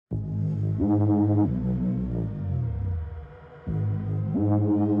They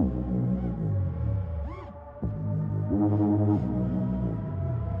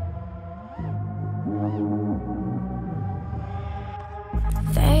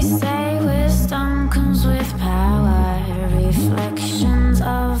say wisdom comes with power, reflections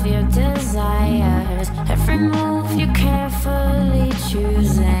of your desires. Every move you carefully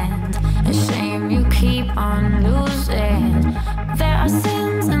choose, and a shame you keep on losing. There are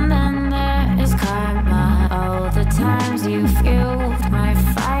sins and then there is karma. All the times you fueled my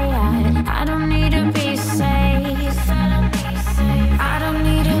fire. I don't need to be saved. I don't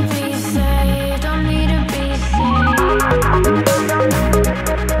need to be saved. Don't need to be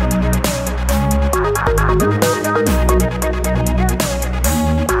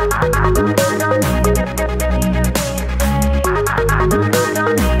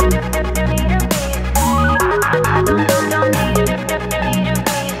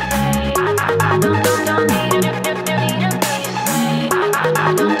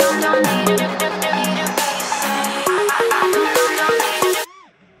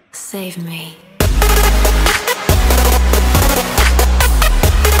Save me.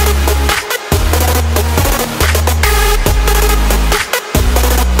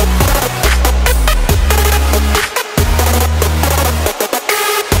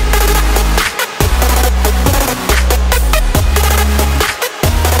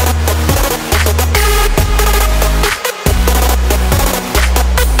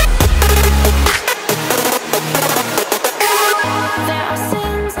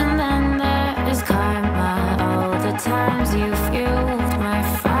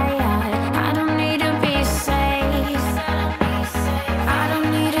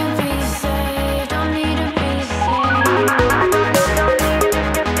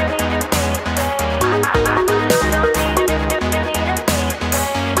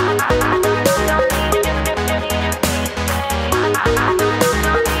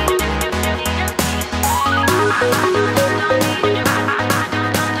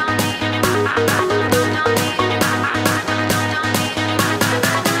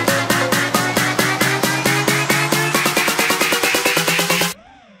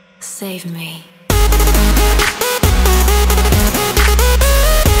 Save me.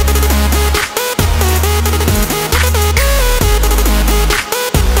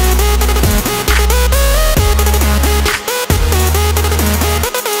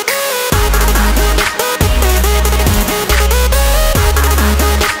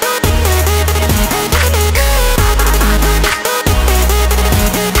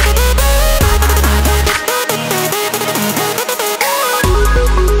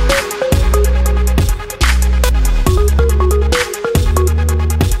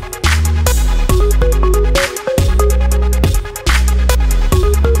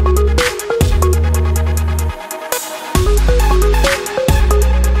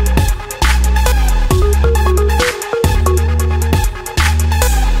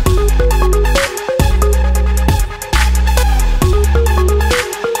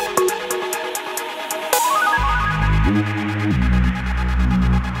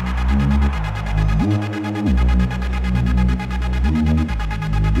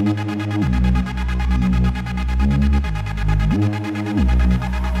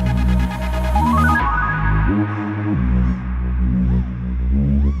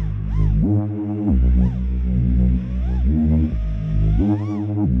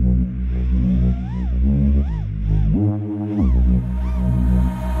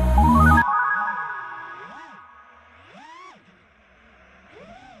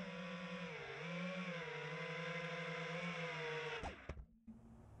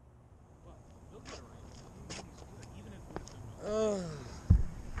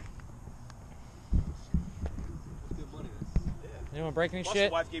 You want to break any Plus,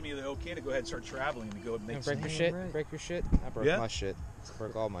 shit? my wife gave me the okay to go ahead and start traveling and to go and make break your shit? Right. Break your shit? I broke my shit.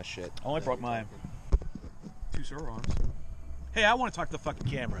 Broke all my shit. I only broke mine. 2 servo arms. Hey, I want to talk to the fucking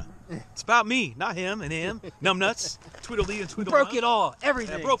camera. It's about me, not him and him. Numbnuts, Tweedledee and Tweedledum. Broke it all.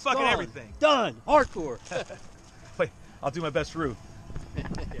 Everything. I broke fucking Gone. everything. Done. Hardcore. Wait, I'll do my best Rue. Yeah.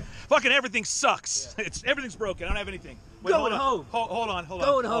 Fucking everything sucks. Yeah. Everything's broken. I don't have anything. Wait, Going home. Hold on.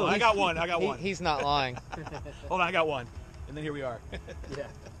 Going home. I got one. He's not lying. Hold on, I got one. And then here we are. Yeah.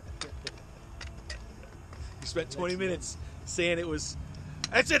 You spent 20 minutes saying it was,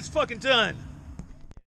 that's it, it's fucking done.